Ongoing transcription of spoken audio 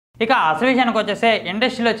ఇక అసలు విషయానికి వచ్చేస్తే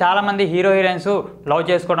ఇండస్ట్రీలో చాలామంది హీరో హీరోయిన్స్ లవ్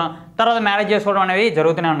చేసుకోవడం తర్వాత మ్యారేజ్ చేసుకోవడం అనేవి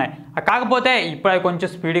జరుగుతూనే ఉన్నాయి. కాకపోతే ఇప్పుడు అవి కొంచెం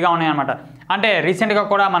స్పీడ్గా ఉన్నాయి అనమాట. అంటే రీసెంట్గా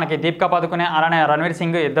కూడా మనకి దీపికా పదుకునే అలానే రణవీర్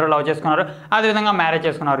సింగ్ ఇద్దరు లవ్ చేసుకున్నారు, అదేవిధంగా మ్యారేజ్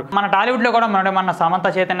చేసుకున్నారు. మన టాలీవుడ్లో కూడా మన సమంత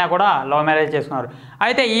చైతన్య కూడా లవ్ మ్యారేజ్ చేసుకున్నారు.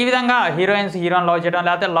 అయితే ఈ విధంగా హీరోయిన్స్ హీరోయిన్ లవ్ చేయడం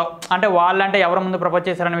లేకపోతే లవ్ అంటే వాళ్ళంటే ఎవరు ముందు ప్రపోజ్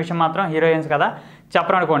చేశారనే విషయం మాత్రం హీరోయిన్స్ కదా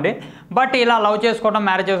చెప్పరు అనుకోండి. బట్ ఇలా లవ్ చేసుకోవడం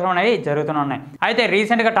మ్యారేజ్ చేసుకోవడం అనేవి జరుగుతూనే ఉన్నాయి. అయితే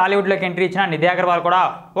రీసెంట్గా టాలీవుడ్లోకి ఎంట్రీ ఇచ్చిన నిధి అగర్వాల్ కూడా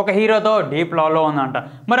ఒక హీరోతో డీప్ లవ్లో ఉందంట.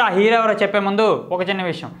 మరి ఆ హీరో ఎవరో చెప్పే ముందు ఒక చిన్న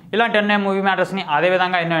విషయం, ఇలాంటి ఎన్నో మూవీ మ్యాటర్స్ని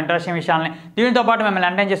అదేవిధంగా ఎన్నో ఇంట్రెస్టింగ్ విషయాలని దీంతో పాటు మేము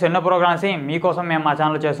ఎంటర్టైన్ చేసే ఎన్నో ప్రోగ్రామ్స్ని మీకోసం మేము మా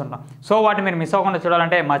ఛానల్లో చేస్తుంటాం. సో వాటిని మీరు మిస్ అవ్వకుండా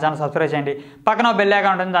చూడాలంటే మా ఛానల్ సబ్స్క్రైబ్ చేయండి, పక్కన బెల్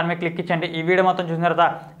ఐకాన్ ఉంటుంది దాని మీద క్లిక్ ఇచ్చండి. ఈ వీడియో మొత్తం చూసిన తర్వాత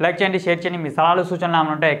లైక్ చేయండి, షేర్ చేయండి, మీ సలహాలు సూచనలు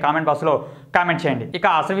ఏమైనా ఉంటే కామెంట్ బాక్స్లో కామెంట్ చేయండి. ఇక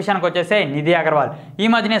అసలు విషయానికి వచ్చేసి నిధి అగర్వాల్ ఈ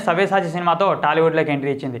మధ్యనే సవ్యసాచి సినిమాతో టాలీవుడ్లోకి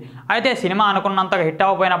ఎంట్రీ ఇచ్చింది. అయితే సినిమా అనుకున్నంతగా హిట్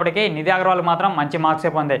అవ్వకపోయినప్పటికీ నిధి అగర్వాల్ మాత్రం మంచి మార్క్స్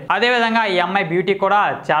పొందాయి. అదేవిధంగా ఈ అమ్మాయి బ్యూటీ కూడా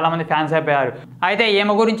చాలా మంది ఫ్యాన్స్ అయిపోయారు. అయితే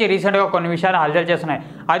ఈమె గురించి రీసెంట్గా కొన్ని విషయాలు హల్చల్ చేస్తున్నాయి.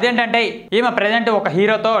 అదేంటంటే ఈమె ప్రెజెంట్ ఒక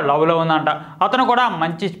హీరోతో లవ్లో ఉందంట. అతను కూడా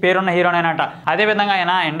మంచి పేరున్న హీరోనేనంట. అదేవిధంగా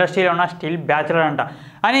ఆయన ఇండస్ట్రీలో ఉన్న స్టిల్ బ్యాచులర్ అంట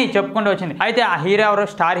అని చెప్పుకుంటూ వచ్చింది. అయితే ఆ హీరో ఎవరు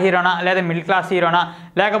స్టార్ హీరోనా లేదా మిడిల్ క్లాస్ హీరోనా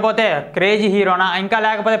లేకపోతే క్రేజీ హీరోనా ఇంకా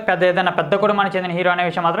లేకపోతే ఏదైనా పెద్ద కుటుంబానికి చెందిన హీరో అనే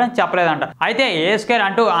విషయం మాత్రం చెప్పలేదంట. అయితే ఏ స్క్వేర్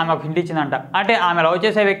అంటూ ఆమె ఒక హింట్ ఇచ్చిందంట. అంటే ఆమె లవ్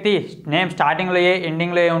చేసే వ్యక్తి నేమ్ స్టార్టింగ్లో ఏ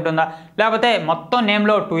ఎండింగ్లో ఏ ఉంటుందా, లేకపోతే మొత్తం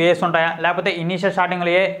నేమ్లో 2 A's ఉంటాయా, లేకపోతే ఇనీషియల్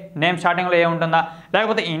స్టార్టింగ్లో ఏ నేమ్ స్టార్టింగ్లో ఏ ఉంటుందా,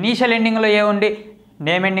 లేకపోతే ఇనీషియల్ ఎండింగ్లో ఏ ఉండి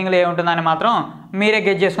నేమ్ ఎండింగ్లో ఏ ఉంటుందని మాత్రం మీరే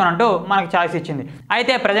గెస్ చేసుకుని అంటూ మనకు ఛాయిస్ ఇచ్చింది.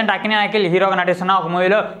 అయితే ప్రజెంట్ అఖిల్ హీరోగా నటిస్తున్న ఒక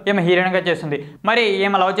మూవీలో ఈమె హీరోయిన్గా చేస్తుంది. మరి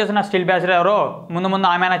ఈమె లవ్ చేస్తున్న స్టిల్ బ్యాచులర్ ఎవరో ముందు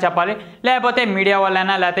ఆమె చెప్పాలి, లేకపోతే మీడియా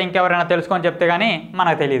వాళ్ళైనా లేకపోతే ఇంకెవరైనా తెలుసుకొని చెప్తే కానీ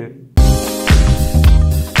మనకు తెలియదు.